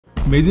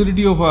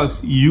Majority of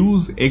us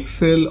use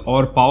Excel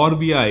or Power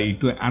BI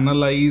to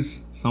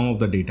analyze some of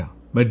the data.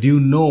 But do you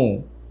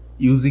know,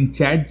 using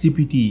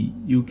ChatGPT,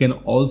 you can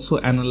also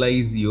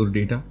analyze your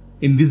data?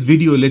 In this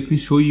video, let me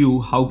show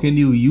you how can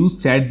you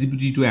use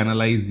ChatGPT to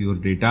analyze your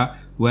data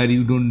where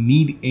you don't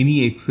need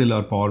any Excel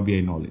or Power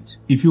BI knowledge.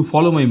 If you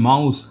follow my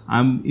mouse,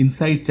 I'm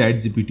inside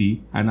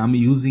ChatGPT and I'm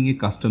using a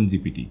custom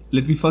GPT.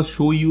 Let me first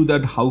show you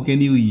that how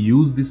can you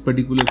use this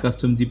particular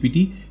custom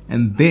GPT,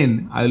 and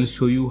then I will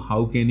show you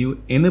how can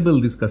you enable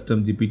this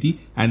custom GPT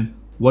and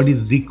what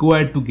is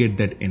required to get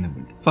that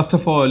enabled. First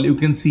of all, you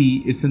can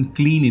see it's a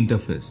clean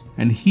interface,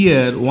 and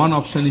here one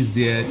option is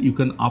there, you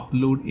can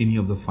upload any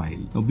of the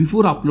file. Now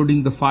before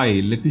uploading the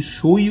file, let me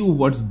show you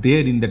what's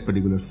there in that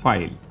particular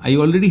file. I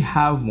already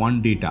have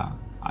one data.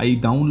 I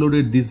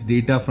downloaded this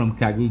data from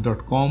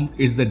kaggle.com.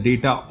 It's the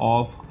data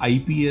of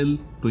IPL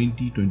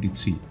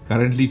 2023.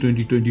 Currently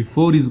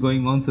 2024 is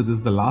going on, so this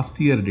is the last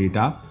year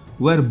data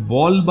where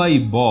ball by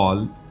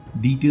ball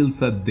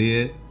details are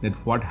there that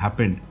what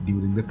happened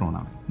during the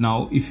tournament.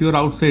 Now, if you're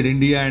outside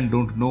India and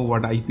don't know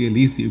what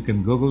IPL is, you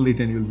can Google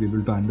it and you'll be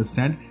able to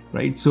understand,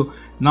 right? So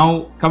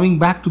now coming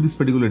back to this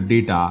particular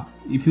data,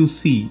 if you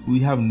see,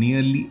 we have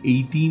nearly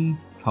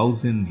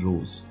 18,000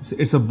 rows. So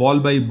it's a ball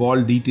by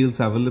ball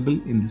details available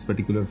in this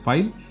particular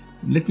file.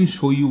 Let me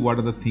show you what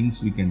are the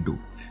things we can do.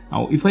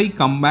 Now, if I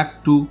come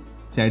back to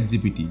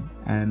ChatGPT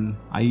and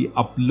I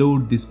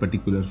upload this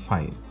particular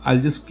file,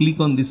 I'll just click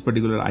on this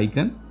particular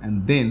icon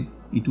and then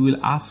it will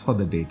ask for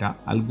the data.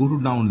 I'll go to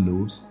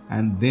downloads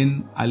and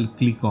then I'll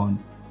click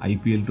on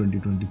IPL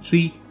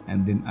 2023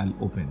 and then I'll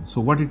open. So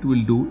what it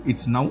will do,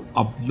 it's now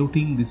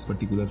uploading this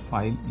particular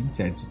file in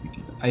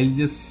ChatGPT. I'll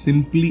just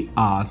simply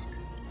ask,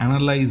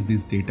 analyze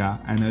this data,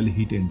 and I'll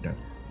hit enter.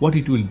 What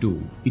it will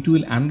do, it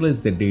will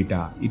analyze the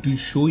data. It will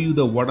show you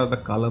the what are the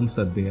columns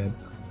are there,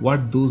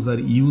 what those are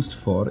used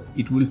for.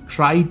 It will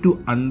try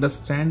to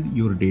understand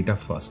your data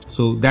first.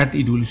 So that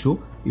it will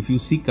show. If you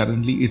see,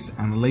 currently it's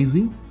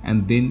analyzing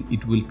and then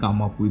it will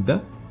come up with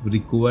the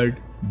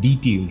required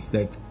details,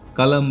 that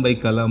column by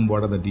column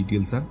what are the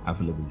details are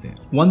available there.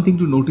 One thing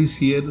to notice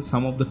here,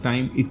 some of the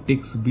time it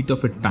takes a bit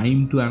of a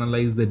time to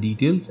analyze the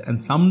details,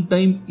 and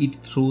sometimes it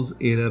throws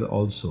error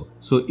also.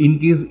 So in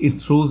case it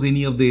throws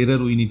any of the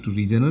error, we need to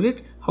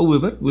regenerate.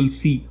 However, we'll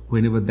see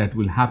whenever that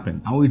will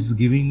happen. Now it's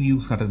giving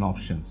you certain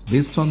options.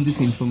 Based on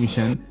this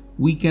information,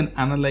 we can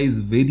analyze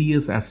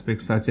various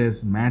aspects such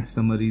as match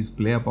summaries,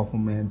 player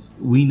performance,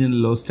 win and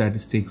loss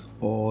statistics,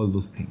 all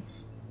those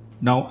things.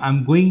 Now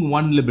I'm going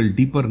one level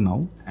deeper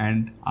now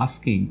and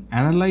asking,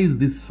 analyze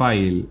this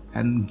file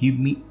and give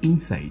me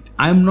insight.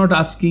 I am not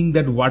asking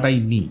that what I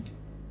need.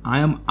 I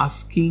am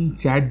asking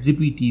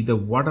ChatGPT the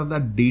what are the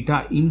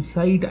data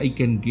insight I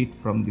can get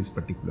from this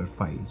particular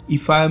file.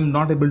 If I am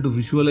not able to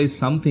visualize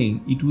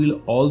something, it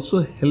will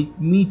also help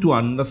me to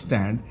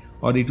understand,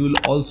 or it will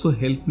also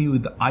help me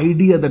with the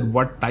idea that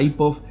what type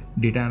of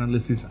data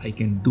analysis I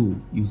can do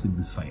using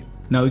this file.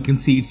 Now you can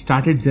see it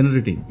started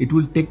generating. It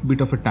will take a bit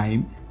of a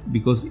time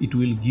because it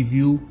will give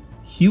you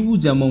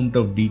huge amount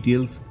of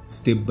details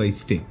step by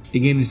step.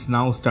 Again, it's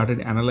now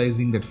started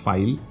analyzing that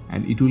file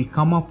and it will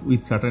come up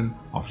with certain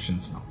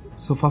options now.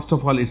 So first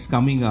of all, it's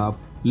coming up.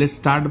 Let's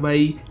start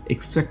by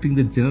extracting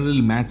the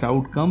general match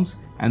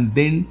outcomes and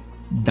then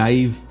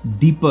dive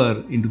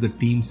deeper into the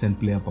teams and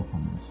player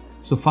performance.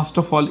 So first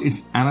of all,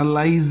 it's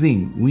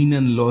analyzing win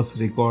and loss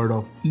record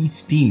of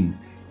each team,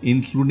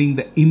 including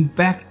the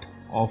impact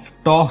of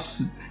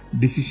toss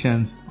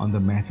decisions on the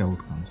match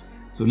outcomes.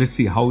 So let's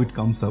see how it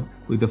comes up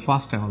with the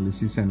fast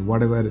analysis and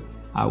whatever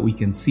we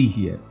can see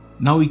here.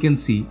 Now we can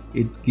see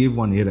it gave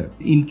one error.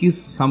 In case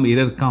some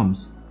error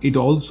comes, it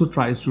also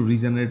tries to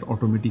regenerate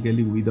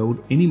automatically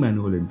without any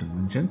manual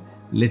intervention.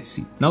 Let's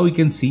see. Now we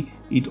can see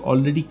it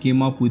already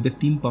came up with the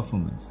team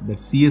performance, that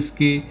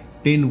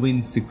CSK 10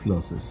 wins 6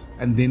 losses,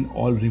 and then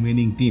all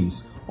remaining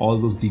teams, all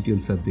those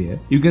details are there.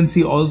 You can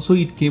see also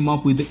it came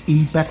up with the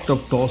impact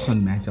of toss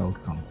on match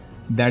outcome,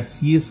 that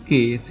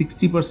CSK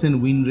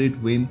 60% win rate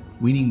when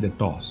winning the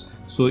toss.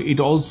 So it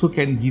also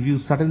can give you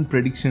certain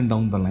prediction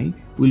down the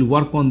line. We'll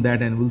work on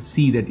that and we'll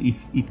see that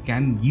if it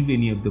can give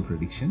any of the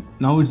prediction.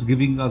 Now it's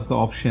giving us the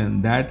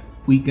option that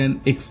we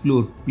can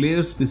explore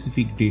player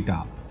specific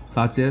data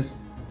such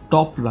as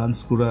top run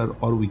scorer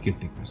or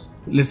wicket takers.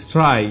 Let's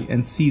try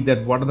and see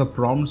that what are the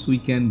prompts we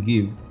can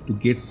give to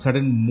get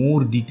certain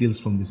more details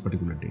from this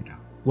particular data.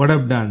 What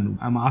I've done,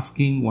 I'm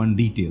asking one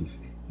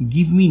details.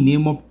 Give me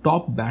name of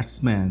top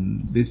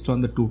batsman based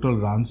on the total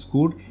runs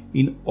scored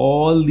in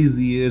all these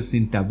years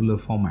in tabular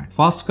format.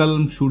 First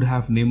column should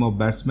have name of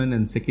batsman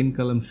and second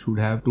column should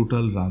have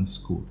total runs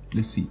scored.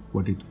 Let's see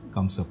what it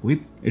comes up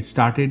with. It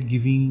started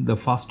giving the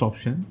first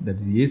option, that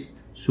is yes,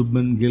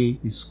 Shubman Gill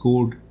is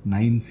scored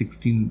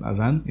 916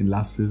 run in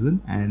last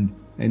season, and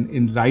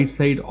in right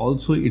side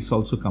also it's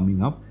also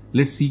coming up.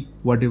 Let's see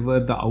whatever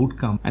the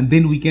outcome, and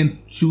then we can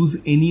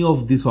choose any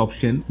of this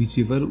option,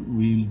 whichever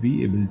we will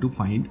be able to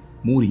find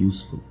more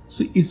useful.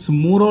 So it's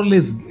more or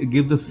less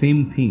give the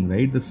same thing,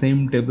 right? The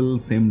same table,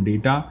 same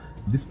data.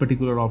 This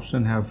particular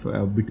option have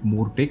a bit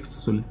more text.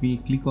 So let me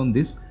click on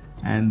this.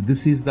 and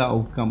this is the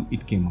outcome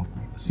it came up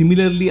with.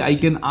 Similarly, I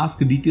can ask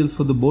details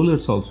for the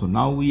bowlers also.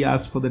 Now we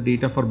ask for the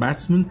data for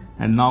batsmen,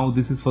 and now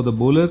this is for the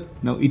bowler.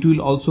 Now it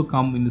will also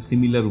come in the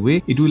similar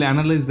way. It will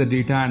analyze the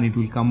data and it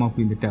will come up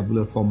in the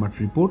tabular format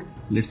report.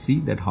 Let's see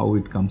that how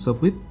it comes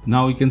up with.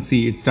 Now you can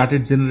see it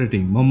started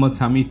generating. Mohammad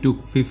Sami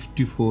took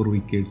 54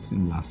 wickets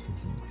in last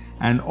season,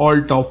 and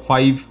all top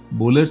 5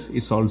 bowlers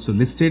is also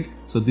listed.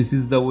 So this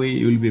is the way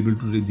you will be able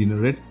to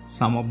regenerate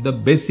some of the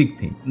basic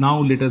thing. Now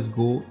let us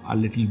go a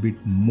little bit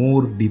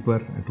more deeper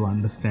to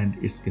understand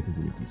its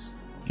capabilities.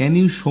 Can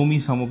you show me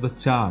some of the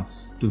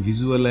charts to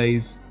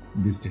visualize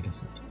this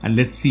dataset? And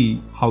let's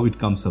see how it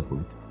comes up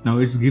with. Now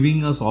it's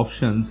giving us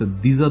options.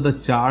 These are the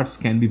charts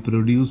can be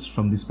produced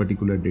from this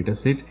particular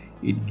dataset.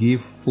 It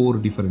gave 4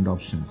 different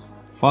options.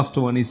 First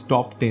one is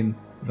top 10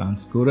 run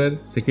scorer,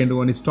 second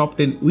one is top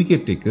 10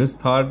 wicket takers,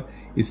 third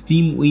is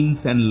team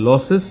wins and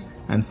losses,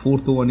 and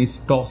fourth one is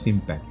toss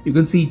impact. You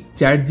can see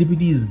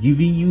ChatGPT is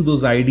giving you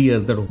those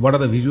ideas that what are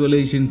the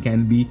visualization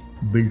can be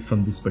built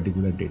from this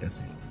particular data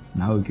set.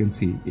 Now you can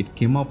see it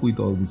came up with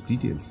all these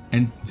details,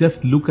 and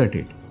just look at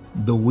it.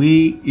 The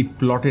way it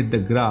plotted the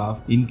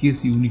graph, in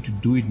case you need to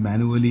do it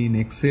manually in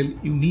Excel,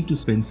 you need to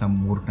spend some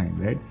more time,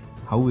 right?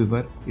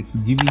 However, it's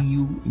giving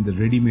you in the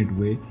ready-made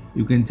way.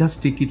 You can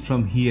just take it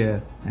from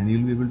here and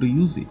you'll be able to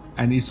use it.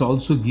 And it's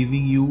also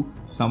giving you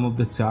some of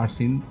the charts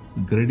in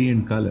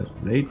gradient color,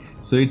 right?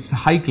 So it's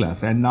high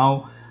class. And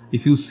now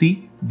if you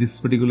see this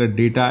particular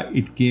data,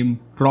 it came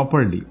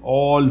properly.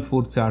 All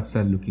 4 charts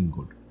are looking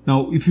good.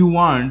 Now, if you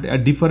want a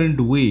different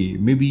way,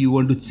 maybe you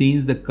want to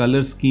change the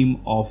color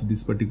scheme of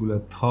this particular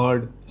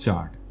third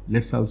chart.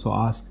 Let's also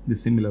ask the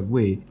similar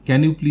way.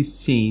 Can you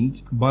please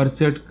change bar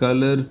chart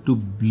color to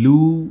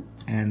blue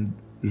and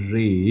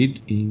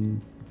red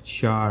in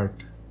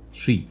chart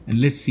 3,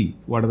 and let's see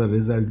what are the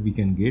result we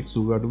can get.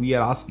 So what we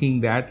are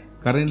asking that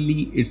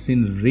currently it's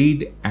in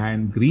red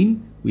and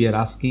green. We are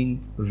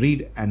asking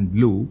red and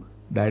blue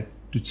that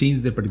to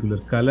change the particular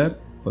color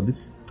for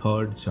this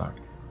third chart,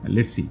 and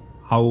let's see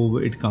how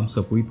it comes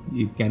up with.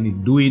 Can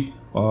it do it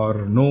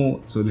or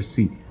no? So let's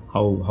see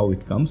how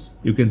it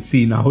comes. You can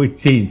see now it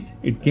changed.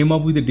 It came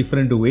up with a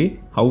different way.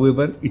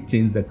 However, it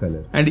changed the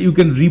color, and you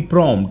can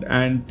reprompt,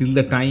 and till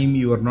the time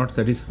you are not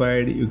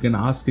satisfied, you can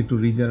ask it to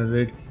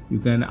regenerate. You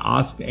can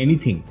ask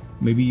anything,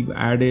 maybe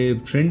add a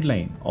trend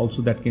line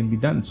also, that can be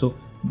done. So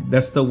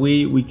that's the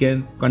way we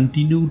can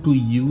continue to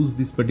use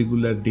this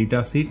particular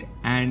data set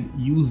and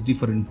use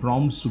different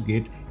prompts to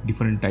get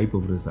different type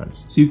of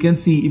results. So you can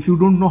see, if you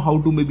don't know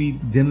how to maybe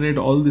generate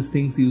all these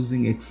things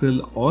using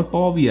Excel or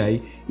Power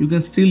BI, you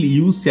can still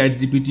use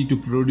ChatGPT to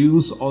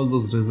produce all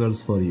those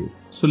results for you.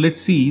 So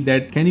let's see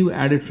that, can you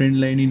add a trend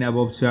line in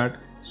above chart?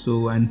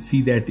 So, and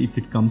see that if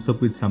it comes up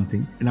with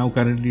something. Now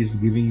currently it's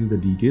giving you the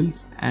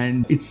details,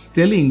 and it's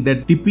telling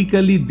that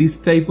typically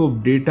this type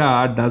of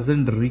data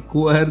doesn't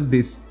require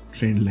this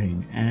trend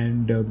line,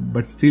 and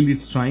but still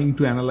it's trying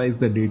to analyze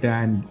the data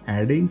and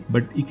adding.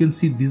 But you can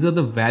see these are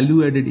the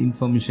value added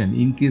information.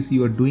 In case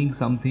you are doing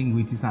something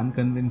which is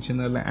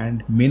unconventional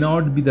and may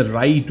not be the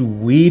right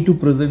way to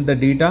present the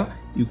data,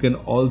 you can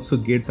also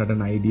get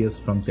certain ideas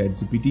from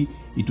ChatGPT.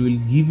 It will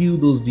give you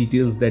those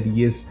details that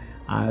yes,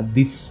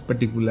 this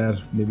particular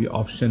maybe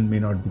option may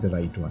not be the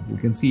right one. You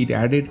can see it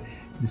added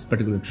this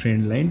particular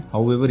trend line.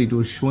 However, it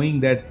was showing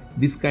that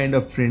this kind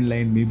of trend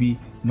line may be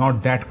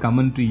not that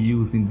common to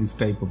use in this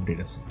type of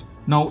dataset.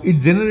 Now it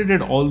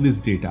generated all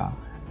this data,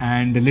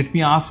 and let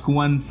me ask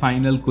one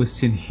final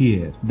question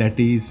here, that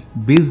is,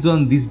 based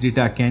on this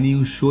data, can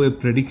you show a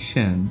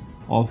prediction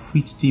of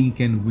which team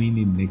can win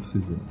in next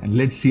season? And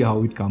let's see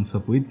how it comes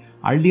up with.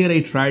 Earlier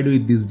I tried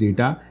with this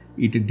data.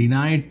 It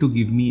denied to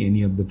give me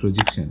any of the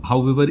projection.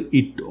 However,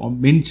 it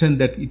mentioned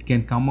that it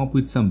can come up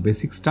with some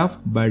basic stuff,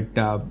 but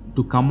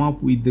to come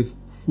up with the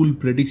full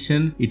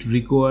prediction, it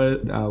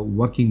required a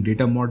working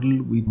data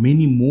model with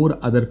many more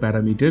other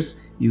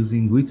parameters,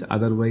 using which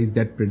otherwise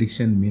that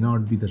prediction may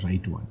not be the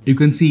right one. You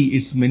can see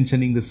it's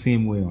mentioning the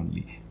same way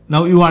only.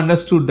 Now you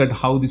understood that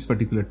how this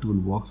particular tool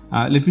works.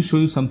 Let me show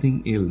you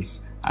something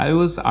else. I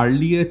was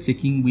earlier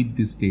checking with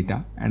this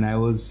data and I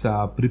was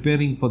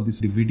preparing for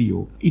this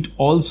video. It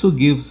also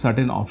gave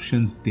certain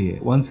options there.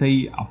 Once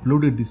I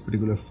uploaded this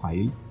particular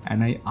file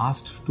and I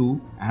asked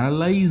to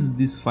analyze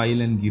this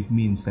file and give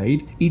me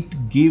insight,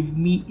 it gave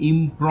me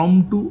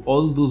impromptu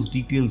all those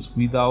details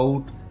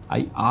without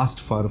I asked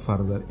for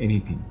further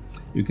anything.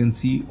 You can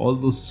see all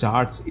those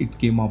charts it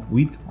came up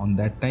with on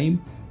that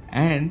time,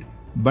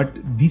 but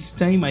this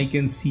time I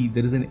can see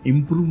there is an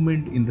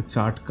improvement in the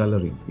chart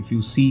coloring. If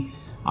you see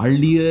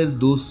earlier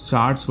those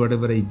charts,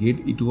 whatever I get,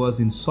 it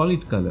was in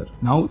solid color.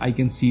 Now I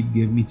can see it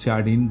gave me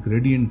chart in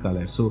gradient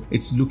color. So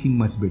it's looking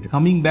much better.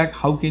 Coming back,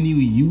 how can you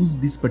use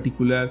this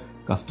particular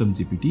custom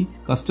GPT?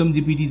 Custom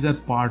GPTs are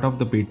part of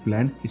the paid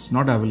plan. It's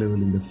not available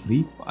in the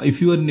free.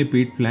 If you are in a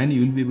paid plan,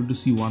 you will be able to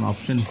see one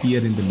option here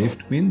in the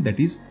left pane, that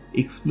is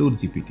explore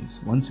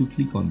GPTs. Once you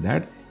click on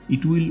that,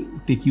 it will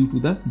take you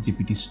to the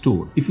GPT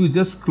store. If you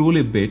just scroll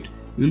a bit,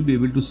 you will be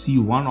able to see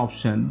one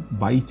option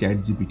by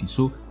ChatGPT.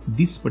 So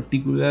this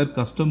particular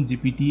custom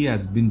GPT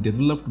has been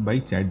developed by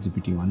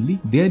ChatGPT only.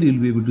 There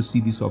you'll be able to see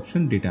this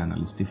option, data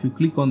analyst. If you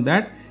click on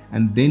that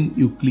and then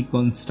you click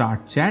on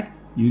start chat,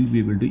 you will be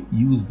able to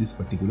use this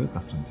particular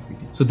custom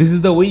GPT. So this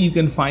is the way you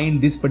can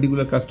find this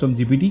particular custom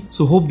GPT.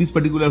 So hope this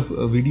particular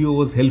video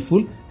was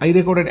helpful. I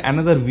recorded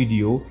another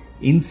video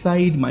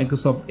inside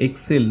Microsoft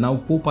Excel. Now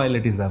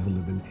Copilot is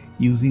available.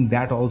 Using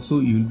that also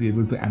you will be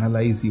able to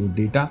analyze your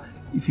data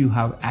if you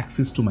have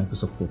access to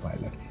Microsoft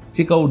Copilot.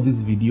 Check out this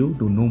video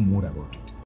to know more about it.